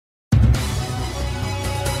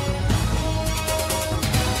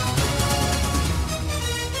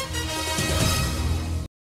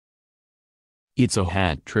It's a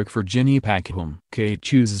hat trick for Jenny Packham. Kate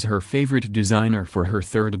chooses her favorite designer for her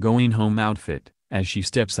third going-home outfit, as she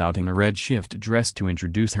steps out in a red shift dress to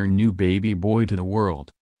introduce her new baby boy to the world.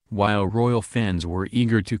 While royal fans were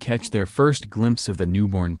eager to catch their first glimpse of the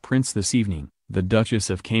newborn prince this evening, the Duchess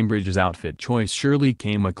of Cambridge's outfit choice surely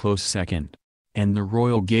came a close second. And the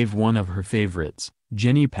royal gave one of her favorites,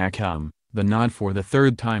 Jenny Packham, the nod for the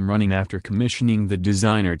third time running after commissioning the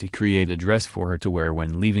designer to create a dress for her to wear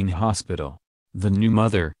when leaving hospital. The new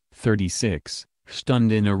mother, 36,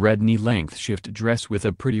 stunned in a red knee-length shift dress with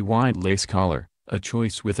a pretty wide lace collar, a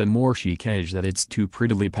choice with a more chic edge than its two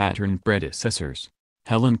prettily patterned predecessors.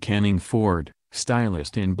 Helen Canning Ford,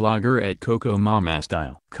 stylist and blogger at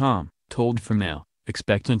CocoMamaStyle.com, told Female,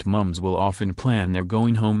 expectant mums will often plan their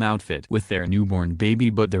going-home outfit with their newborn baby,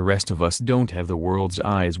 but the rest of us don't have the world's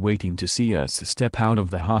eyes waiting to see us step out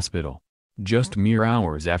of the hospital. Just mere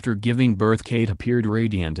hours after giving birth, Kate appeared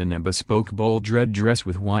radiant in a bespoke bold red dress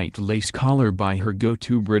with white lace collar by her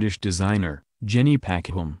go-to British designer, Jenny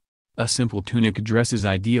Packham. A simple tunic dress is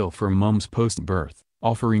ideal for mums post-birth,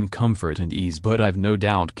 offering comfort and ease, but I've no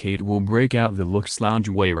doubt Kate will break out the look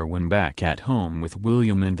loungewear when back at home with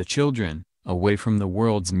William and the children, away from the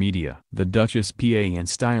world's media. The Duchess' PA and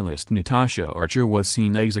stylist Natasha Archer was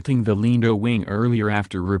seen exiting the Lindo Wing earlier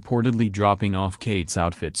after reportedly dropping off Kate's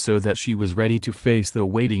outfit so that she was ready to face the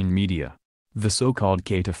waiting media. The so-called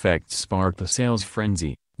Kate effect sparked a sales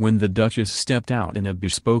frenzy, when the Duchess stepped out in a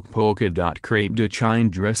bespoke polka-dot crepe de chine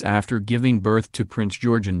dress after giving birth to Prince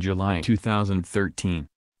George in July 2013.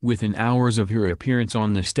 Within hours of her appearance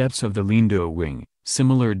on the steps of the Lindo Wing,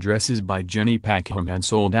 similar dresses by Jenny Packham had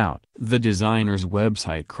sold out. The designer's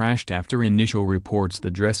website crashed after initial reports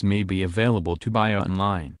the dress may be available to buy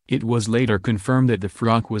online. It was later confirmed that the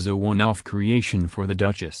frock was a one-off creation for the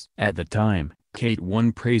Duchess. At the time, Kate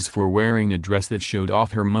won praise for wearing a dress that showed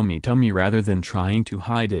off her mummy tummy rather than trying to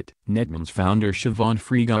hide it. Netman's founder Siobhan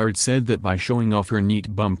Freegard said that by showing off her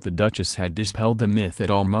neat bump, the Duchess had dispelled the myth that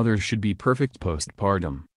all mothers should be perfect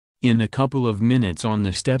postpartum. In a couple of minutes on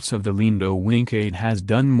the steps of the Lindo Wing, Kate has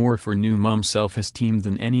done more for new mom self-esteem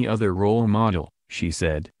than any other role model, she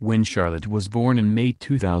said. When Charlotte was born in May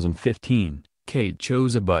 2015, Kate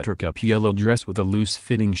chose a buttercup yellow dress with a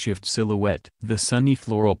loose-fitting shift silhouette. The sunny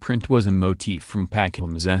floral print was a motif from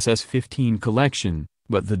Packham's SS15 collection,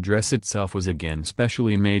 but the dress itself was again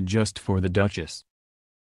specially made just for the Duchess.